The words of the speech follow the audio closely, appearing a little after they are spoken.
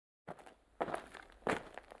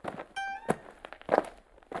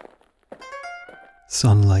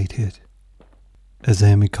Sunlight hit as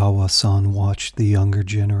Amikawa-san watched the younger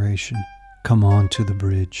generation come onto the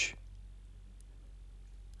bridge.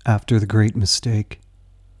 After the Great Mistake,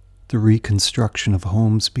 the reconstruction of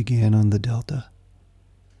homes began on the delta,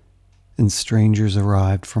 and strangers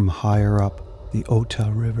arrived from higher up the Ota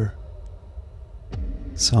River.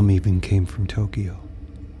 Some even came from Tokyo,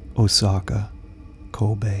 Osaka,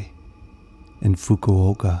 Kobe, and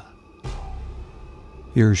Fukuoka.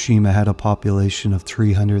 Hiroshima had a population of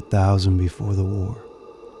 300,000 before the war.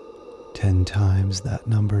 10 times that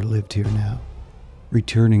number lived here now.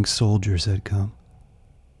 Returning soldiers had come.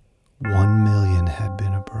 1 million had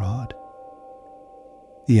been abroad.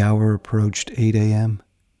 The hour approached 8 a.m.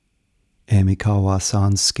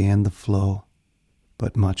 Amikawa-san scanned the flow,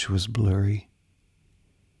 but much was blurry.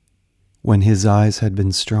 When his eyes had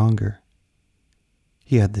been stronger,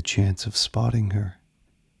 he had the chance of spotting her.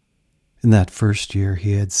 In that first year,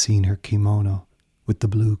 he had seen her kimono with the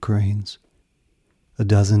blue cranes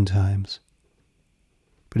 12 times,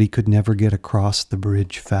 but he could never get across the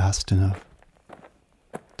bridge fast enough.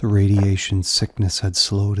 The radiation sickness had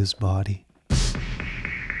slowed his body.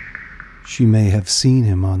 She may have seen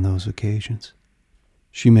him on those occasions.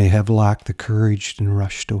 She may have lacked the courage and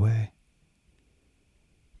rushed away.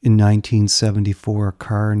 In 1974, a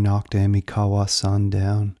car knocked Amikawa-san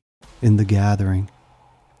down. In the gathering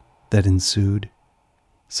that ensued,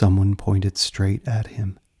 someone pointed straight at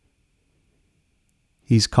him.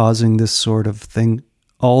 He's causing this sort of thing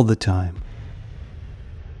all the time.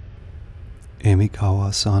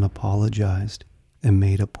 Amikawa-san apologized and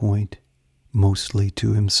made a point, mostly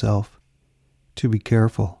to himself, to be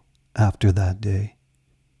careful after that day.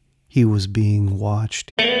 He was being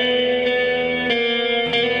watched.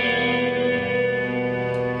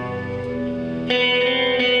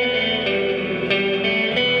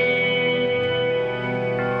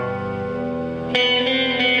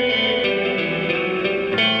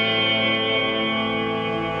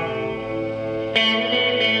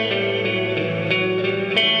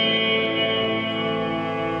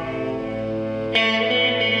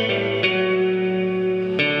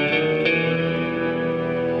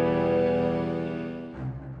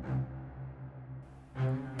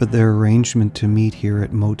 But their arrangement to meet here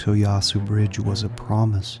at Motoyasu Bridge was a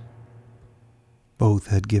promise. Both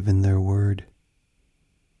had given their word,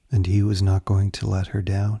 and he was not going to let her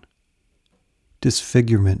down.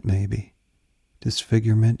 Disfigurement, maybe.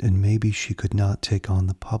 Disfigurement, and maybe she could not take on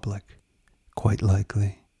the public. Quite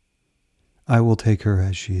likely. I will take her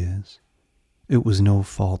as she is. It was no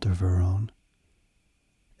fault of her own.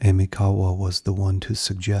 Amikawa was the one to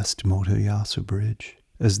suggest Motoyasu Bridge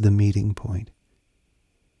as the meeting point.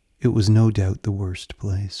 It was no doubt the worst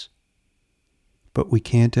place. But we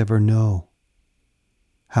can't ever know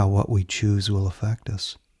how what we choose will affect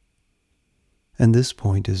us. And this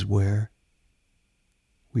point is where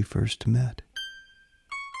we first met.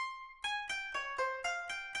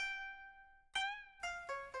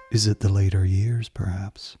 Is it the later years,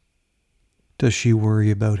 perhaps? Does she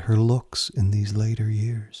worry about her looks in these later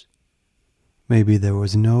years? Maybe there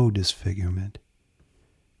was no disfigurement.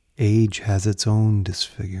 Age has its own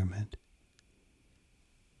disfigurement.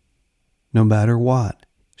 No matter what,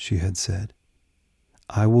 she had said,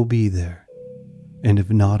 I will be there, and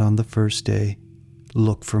if not on the first day,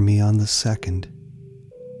 look for me on the second.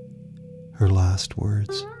 Her last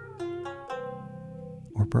words.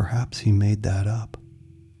 Or perhaps he made that up.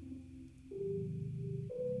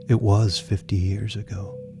 It was 50 years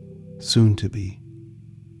ago, soon to be.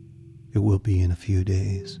 It will be in a few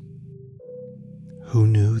days. Who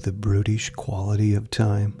knew the brutish quality of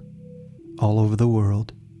time all over the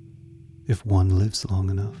world, if one lives long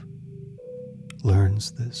enough,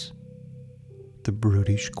 learns this, the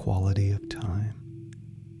brutish quality of time.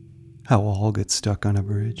 How all get stuck on a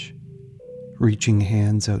bridge, reaching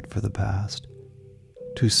hands out for the past,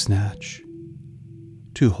 to snatch,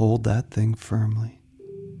 to hold that thing firmly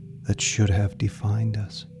that should have defined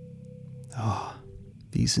us.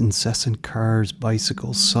 These incessant cars,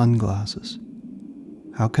 bicycles, sunglasses.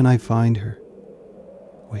 How can I find her?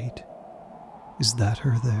 Wait, is that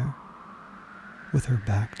her there? With her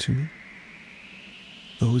back to me?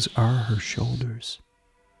 Those are her shoulders.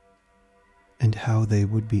 And how they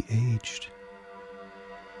would be aged.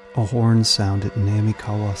 A horn sounded and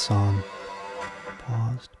Amikawa-san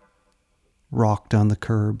paused, rocked on the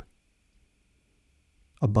curb.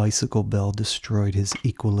 A bicycle bell destroyed his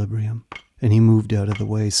equilibrium, and he moved out of the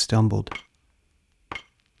way, stumbled.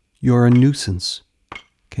 You're a nuisance,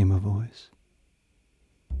 came a voice.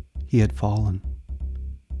 He had fallen.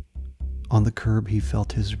 On the curb he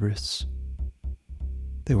felt his wrists.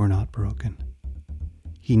 They were not broken.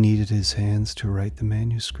 He needed his hands to write the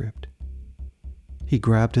manuscript. He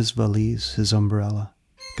grabbed his valise, his umbrella,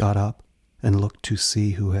 got up, and looked to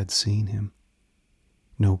see who had seen him.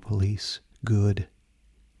 No police. Good.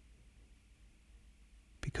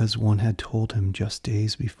 Because one had told him just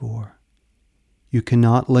days before, "You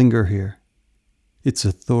cannot linger here. It's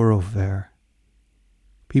a thoroughfare.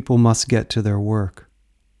 People must get to their work.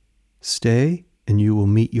 Stay, and you will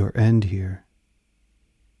meet your end here.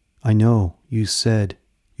 I know you said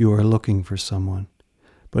you are looking for someone,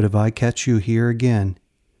 but if I catch you here again,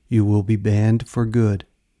 you will be banned for good,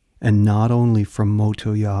 and not only from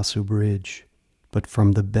Motoyasu Bridge, but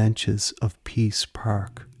from the benches of Peace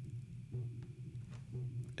Park."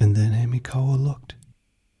 And then Emikawa looked.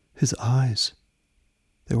 His eyes,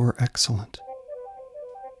 they were excellent.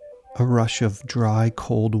 A rush of dry,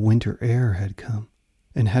 cold winter air had come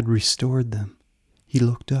and had restored them. He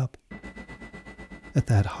looked up at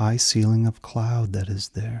that high ceiling of cloud that is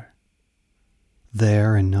there.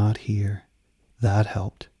 There and not here. That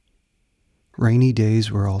helped. Rainy days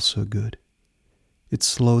were also good. It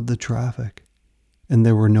slowed the traffic, and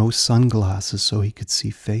there were no sunglasses so he could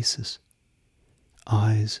see faces.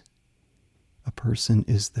 Eyes. A person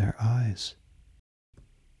is their eyes.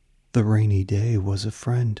 The rainy day was a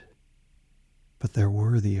friend, but there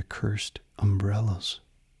were the accursed umbrellas.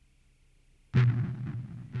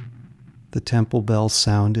 The temple bell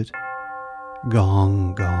sounded.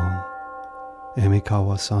 Gong, gong.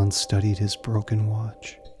 Emikawa-san studied his broken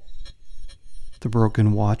watch. The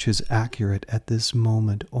broken watch is accurate at this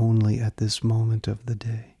moment, only at this moment of the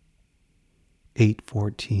day.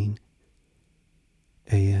 8:14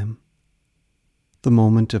 a.m. The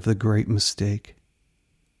moment of the great mistake.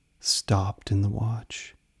 Stopped in the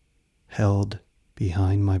watch, held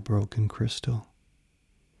behind my broken crystal.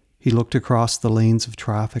 He looked across the lanes of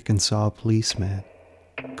traffic and saw a policeman.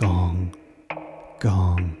 Gong,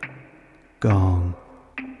 gong, gong.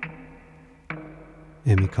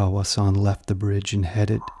 Emikawa-san left the bridge and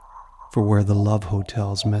headed for where the love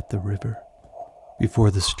hotels met the river,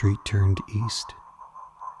 before the street turned east.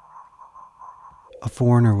 A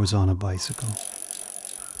foreigner was on a bicycle.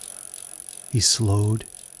 He slowed,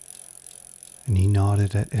 and he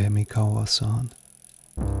nodded at Emikawa-san.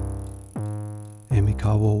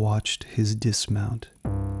 Emikawa watched his dismount,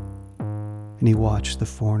 and he watched the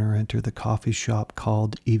foreigner enter the coffee shop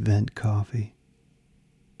called Event Coffee.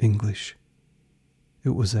 English. It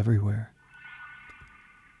was everywhere.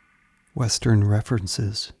 Western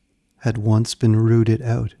references had once been rooted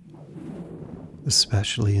out,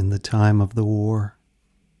 especially in the time of the war.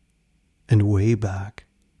 And way back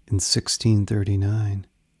in 1639,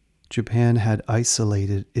 Japan had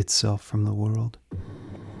isolated itself from the world,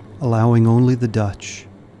 allowing only the Dutch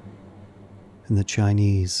and the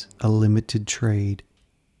Chinese a limited trade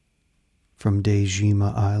from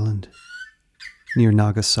Dejima Island, near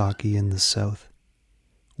Nagasaki in the south.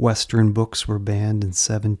 Western books were banned in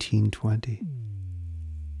 1720.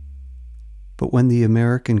 But when the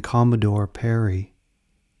American Commodore Perry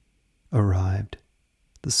arrived,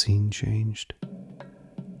 the scene changed.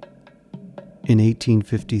 In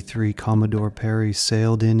 1853, Commodore Perry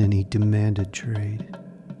sailed in and he demanded trade.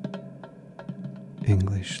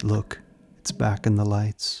 English, look, it's back in the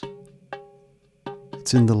lights.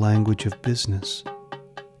 It's in the language of business,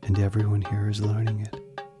 and everyone here is learning it,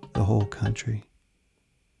 the whole country.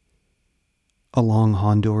 Along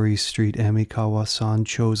Hondori Street, Emikawa-san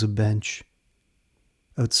chose a bench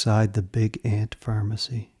outside the Big Ant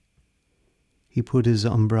Pharmacy. He put his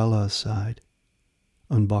umbrella aside,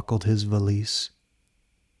 unbuckled his valise,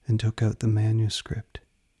 and took out the manuscript.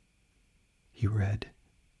 He read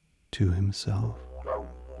to himself.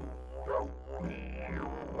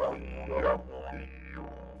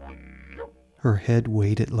 Her head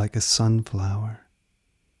weighted like a sunflower.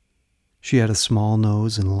 She had a small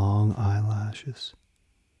nose and long eyelashes.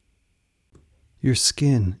 Your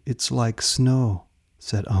skin, it's like snow,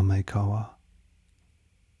 said Emikawa.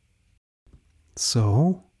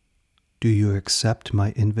 So, do you accept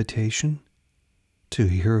my invitation to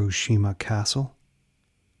Hiroshima Castle?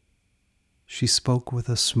 She spoke with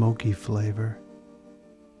a smoky flavor,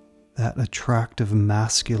 that attractive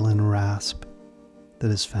masculine rasp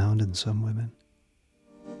that is found in some women.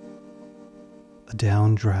 A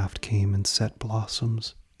downdraft came and set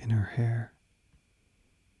blossoms in her hair.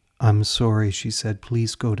 I'm sorry, she said.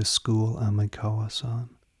 Please go to school, Emikawa-san.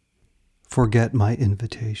 Forget my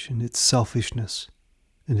invitation. It's selfishness,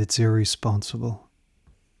 and it's irresponsible.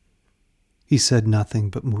 He said nothing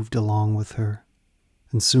but moved along with her,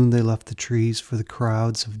 and soon they left the trees for the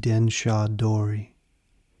crowds of Densha Dori.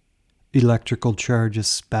 Electrical charges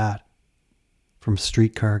spat from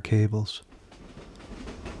streetcar cables.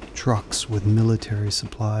 Trucks with military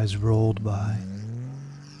supplies rolled by.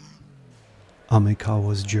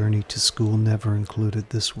 Amikawa's journey to school never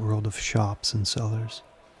included this world of shops and cellars.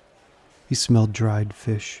 He smelled dried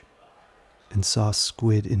fish and saw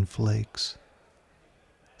squid in flakes.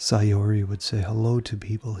 Sayori would say hello to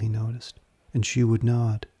people he noticed, and she would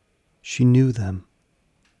nod. She knew them.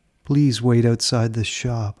 "Please wait outside this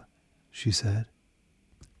shop," she said.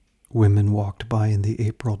 Women walked by in the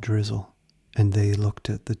April drizzle, and they looked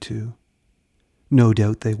at the two. No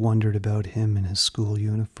doubt they wondered about him in his school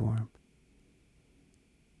uniform.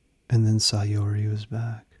 And then Sayori was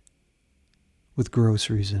back, with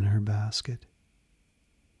groceries in her basket.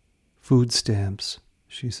 "Food stamps,"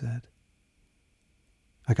 she said.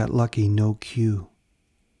 "I got lucky, no queue.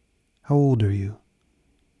 How old are you?"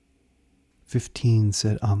 15,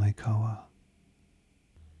 said Amikawa.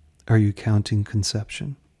 "Are you counting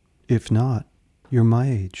conception? If not, you're my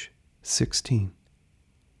age, 16.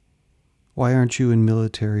 Why aren't you in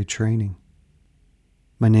military training?"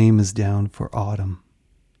 "My name is down for autumn."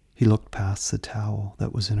 He looked past the towel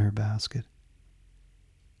that was in her basket.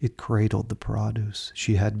 It cradled the produce.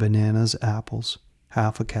 She had bananas, apples,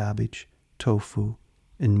 half a cabbage, tofu,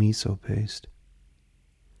 and miso paste.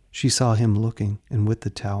 She saw him looking, and with the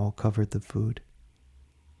towel covered the food.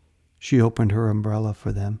 She opened her umbrella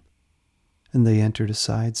for them, and they entered a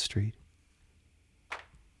side street.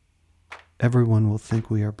 "Everyone will think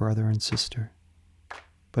we are brother and sister,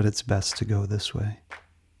 but it's best to go this way."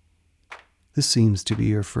 "This seems to be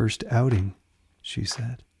your first outing," she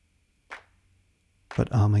said. But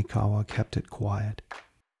Amikawa kept it quiet.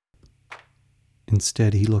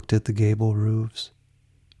 Instead, he looked at the gable roofs,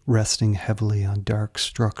 resting heavily on dark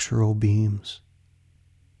structural beams.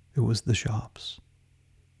 It was the shops,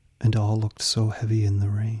 and all looked so heavy in the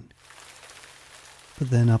rain. But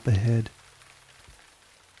then up ahead,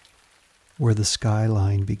 where the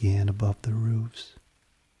skyline began above the roofs,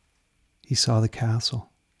 he saw the castle.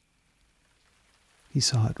 He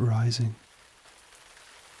saw it rising.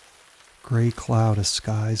 Gray cloud a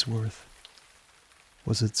sky's worth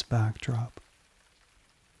was its backdrop.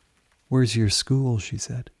 "Where's your school?" she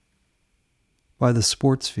said. "By the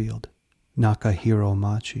sports field,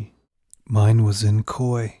 Nakahiromachi." "Mine was in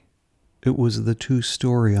Koi." It was the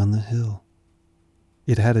 2-story on the hill.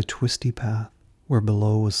 It had a twisty path where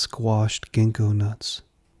below was squashed ginkgo nuts.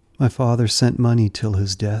 My father sent money till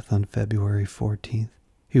his death on February 14th.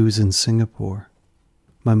 He was in Singapore.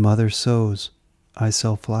 My mother sews. I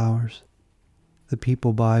sell flowers. The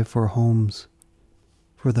people buy for homes,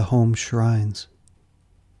 for the home shrines.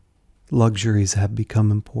 Luxuries have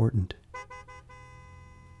become important.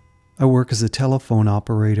 I work as a telephone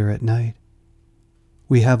operator at night.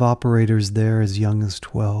 We have operators there as young as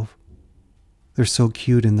 12. They're so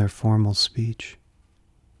cute in their formal speech.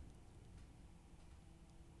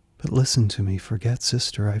 But listen to me, forget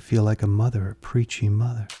sister. I feel like a mother, a preachy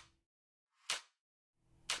mother.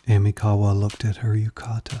 Amikawa looked at her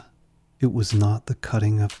yukata. It was not the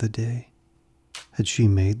cutting of the day. Had she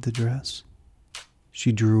made the dress?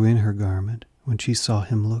 She drew in her garment when she saw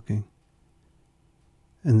him looking,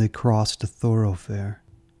 and they crossed a thoroughfare,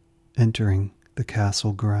 entering the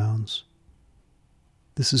castle grounds.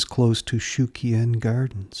 "This is close to Shukien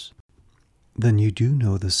Gardens." "Then you do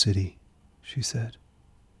know the city," she said.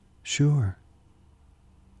 "Sure.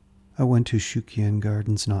 I went to Shukien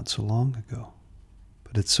Gardens not so long ago,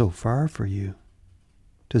 but it's so far for you.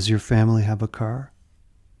 Does your family have a car?"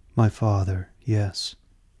 "My father, yes."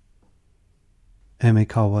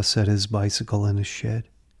 Amikawa set his bicycle in a shed,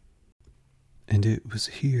 and it was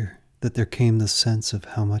here that there came the sense of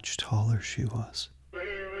how much taller she was.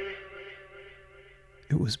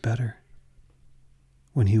 It was better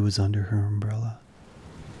when he was under her umbrella.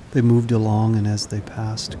 They moved along, and as they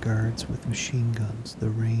passed guards with machine guns, the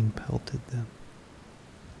rain pelted them.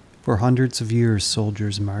 For hundreds of years,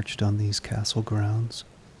 soldiers marched on these castle grounds,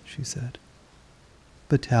 she said.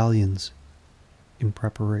 Battalions in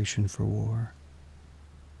preparation for war.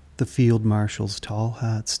 The field marshal's tall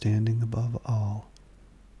hat standing above all.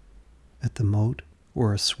 At the moat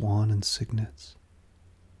were a swan and cygnets.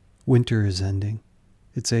 Winter is ending.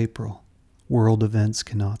 It's April. World events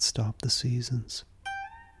cannot stop the seasons,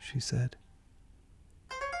 she said.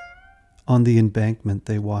 On the embankment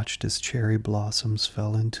they watched as cherry blossoms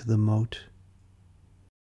fell into the moat.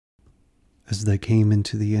 As they came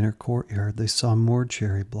into the inner courtyard, they saw more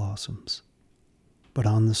cherry blossoms, but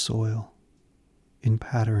on the soil, in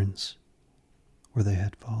patterns where they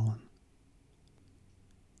had fallen.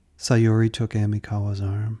 Sayori took Amikawa's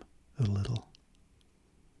arm a little.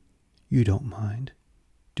 "You don't mind.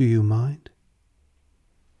 Do you mind?"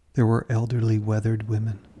 There were elderly, weathered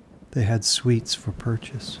women, They had sweets for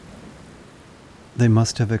purchase. They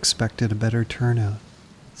must have expected a better turnout,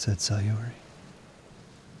 said Sayuri.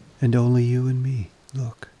 And only you and me,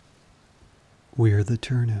 look. We're the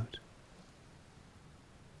turnout.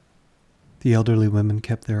 The elderly women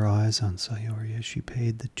kept their eyes on Sayuri as she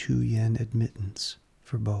paid the 2 yen admittance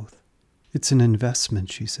for both. It's an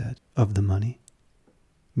investment, she said, of the money.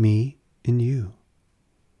 Me and you.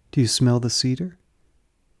 Do you smell the cedar?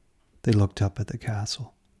 They looked up at the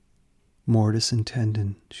castle. Mortise and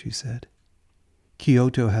tendon, she said.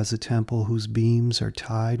 Kyoto has a temple whose beams are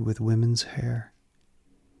tied with women's hair.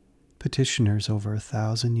 Petitioners over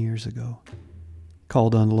 1,000 years ago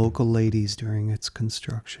called on local ladies during its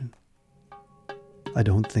construction. I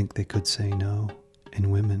don't think they could say no.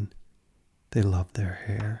 And women, they love their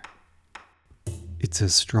hair. It's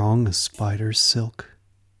as strong as spider's silk.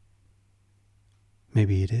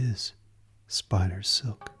 Maybe it is spider's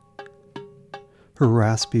silk. Her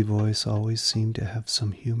raspy voice always seemed to have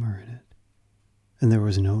some humor in it, and there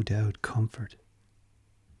was no doubt comfort.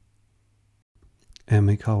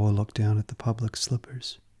 Amikawa looked down at the public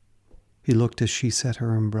slippers. He looked as she set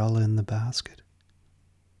her umbrella in the basket.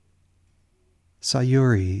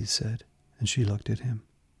 Sayuri, he said, and she looked at him.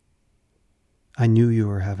 I knew you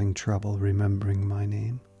were having trouble remembering my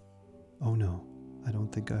name. Oh no, I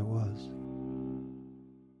don't think I was.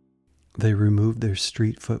 They removed their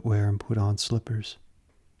street footwear and put on slippers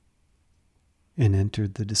and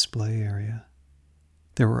entered the display area.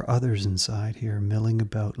 There were others inside here milling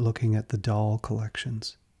about looking at the doll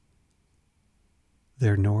collections.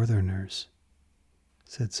 They're northerners,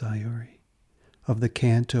 said Sayuri, of the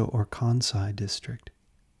Kanto or Kansai district.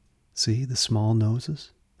 See the small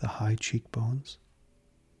noses, the high cheekbones?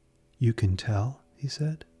 You can tell, he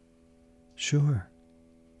said. Sure.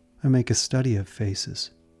 I make a study of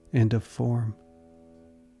faces and of form.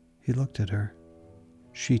 He looked at her.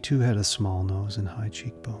 She too had a small nose and high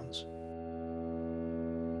cheekbones.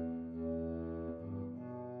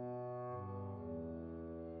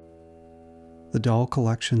 The doll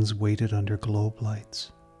collections waited under globe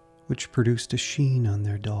lights, which produced a sheen on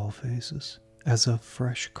their doll faces, as of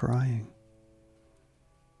fresh crying.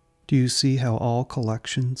 Do you see how all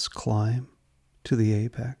collections climb to the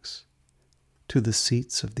apex, to the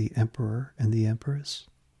seats of the emperor and the empress?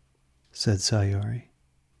 Said Sayuri.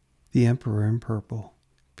 The emperor in purple,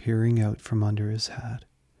 peering out from under his hat,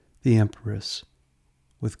 the empress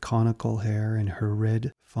with conical hair in her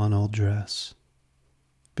red funnel dress.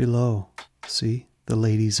 Below, see, the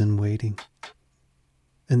ladies in waiting.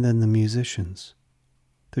 And then the musicians,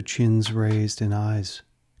 their chins raised and eyes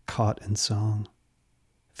caught in song,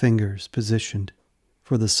 fingers positioned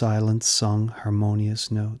for the silence sung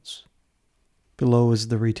harmonious notes. Below is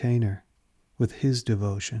the retainer with his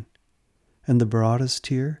devotion, and the broadest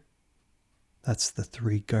tier, that's the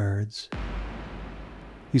 3 guards.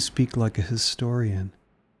 You speak like a historian.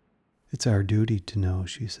 It's our duty to know,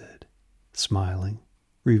 she said, smiling,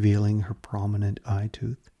 revealing her prominent eye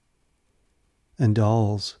tooth. And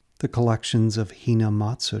dolls, the collections of Hina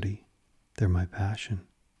Matsuri, they're my passion.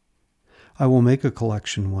 I will make a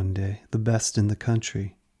collection one day, the best in the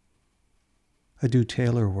country. I do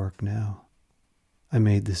tailor work now. I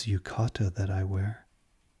made this yukata that I wear.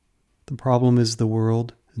 The problem is the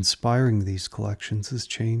world inspiring these collections is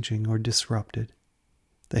changing or disrupted.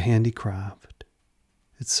 The handicraft,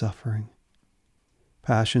 it's suffering.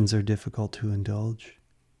 Passions are difficult to indulge.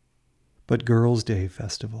 But Girls' Day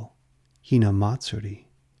Festival, Hina Matsuri,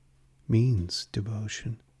 means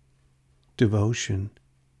devotion. Devotion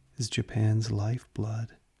is Japan's lifeblood.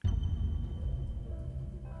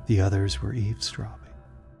 The others were eavesdropping.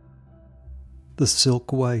 The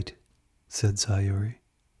silk white, said Sayuri,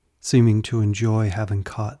 seeming to enjoy having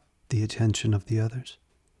caught the attention of the others.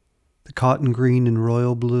 The cotton green and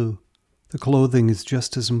royal blue, the clothing is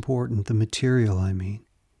just as important, the material I mean,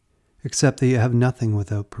 except that you have nothing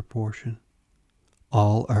without proportion.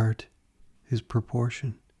 All art is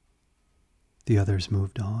proportion. The others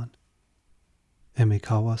moved on.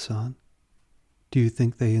 Emikawa-san, do you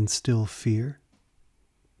think they instill fear?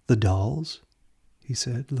 The dolls? He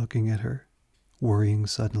said, looking at her, worrying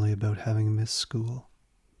suddenly about having missed school.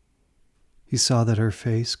 He saw that her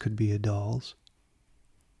face could be a doll's,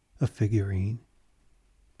 a figurine,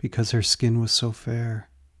 because her skin was so fair,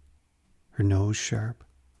 her nose sharp,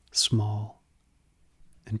 small,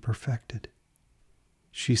 and perfected.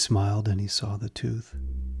 She smiled and he saw the tooth.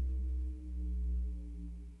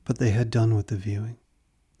 But they had done with the viewing.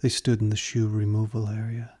 They stood in the shoe removal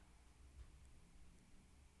area.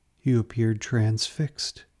 You appeared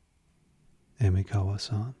transfixed,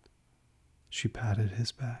 Amikawa-san. She patted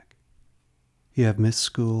his back. You have missed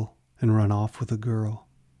school and run off with a girl.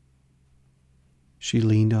 She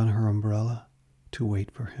leaned on her umbrella to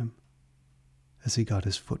wait for him as he got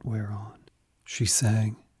his footwear on. She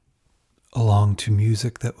sang along to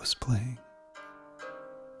music that was playing.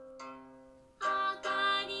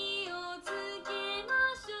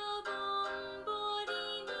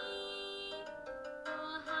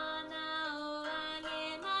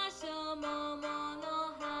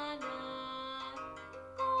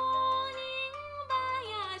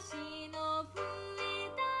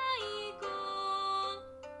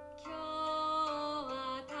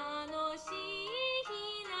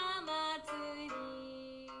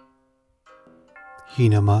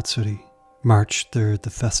 Hinamatsuri, March 3rd, the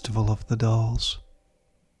Festival of the Dolls.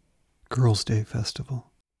 Girls' Day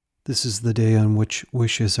Festival. This is the day on which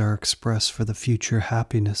wishes are expressed for the future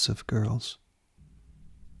happiness of girls.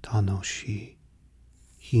 Tanoshi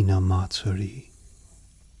Hinamatsuri.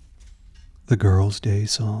 The Girls' Day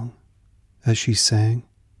song. As she sang,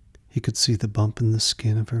 he could see the bump in the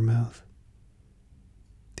skin of her mouth,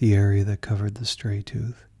 the area that covered the stray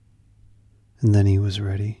tooth. And then he was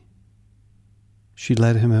ready. She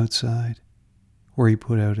led him outside, where he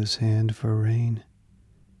put out his hand for rain.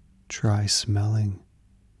 Try smelling,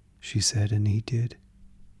 she said, and he did.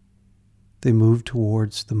 They moved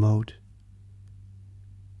towards the moat,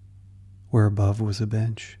 where above was a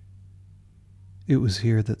bench. It was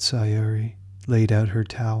here that Sayuri laid out her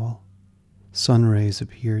towel. Sun rays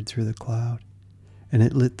appeared through the cloud, and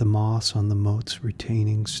it lit the moss on the moat's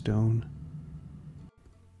retaining stone.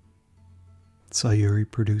 Sayuri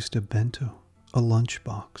produced a bento, a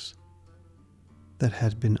lunchbox, that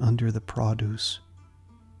had been under the produce,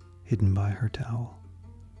 hidden by her towel.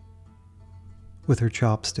 With her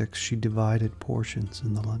chopsticks, she divided portions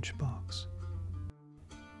in the lunchbox,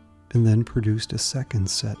 and then produced a second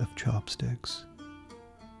set of chopsticks.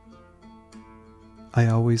 I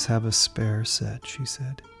always have a spare set, she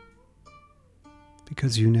said,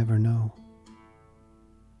 because you never know.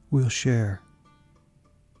 We'll share.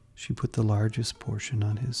 She put the largest portion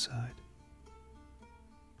on his side.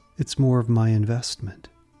 It's more of my investment.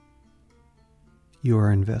 You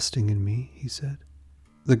are investing in me, he said.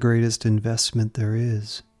 The greatest investment there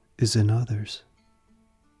is in others.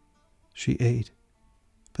 She ate,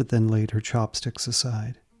 but then laid her chopsticks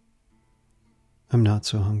aside. I'm not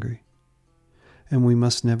so hungry, and we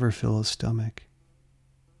must never fill a stomach.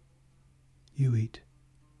 You eat.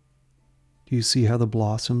 Do you see how the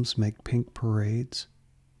blossoms make pink parades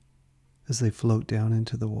as they float down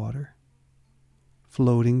into the water?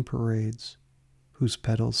 Floating parades whose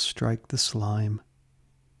petals strike the slime.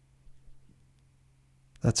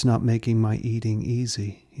 That's not making my eating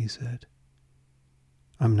easy, he said.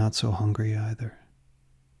 I'm not so hungry either.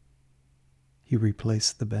 He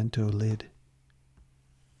replaced the bento lid.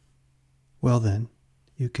 Well then,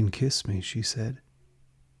 you can kiss me, she said.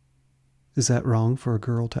 Is that wrong for a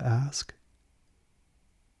girl to ask?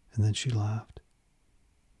 And then she laughed.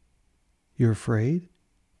 You're afraid?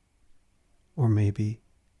 Or maybe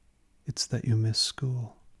it's that you miss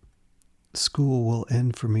school. School will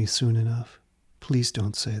end for me soon enough. Please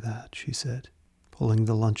don't say that, she said, pulling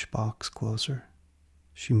the lunchbox closer.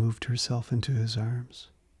 She moved herself into his arms.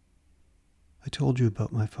 I told you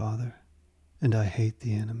about my father, and I hate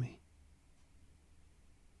the enemy.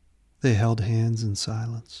 They held hands in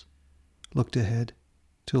silence, looked ahead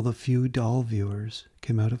till the few doll viewers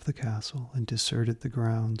came out of the castle and deserted the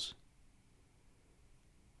grounds.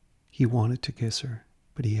 He wanted to kiss her,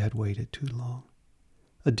 but he had waited too long.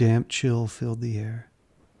 A damp chill filled the air.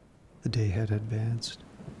 The day had advanced.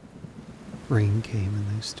 Rain came and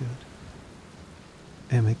they stood.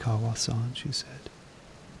 Amikawa-san, she said,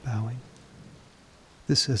 bowing.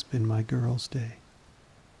 This has been my girl's day.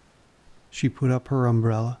 She put up her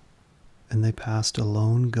umbrella, and they passed a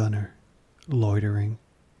lone gunner loitering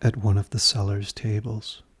at one of the seller's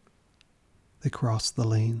tables. They crossed the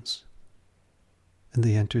lanes, and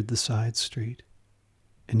they entered the side street,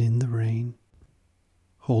 and in the rain,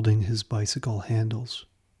 holding his bicycle handles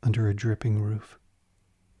under a dripping roof,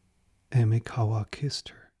 Amikawa kissed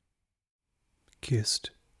her. Kissed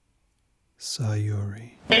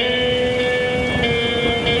Sayuri.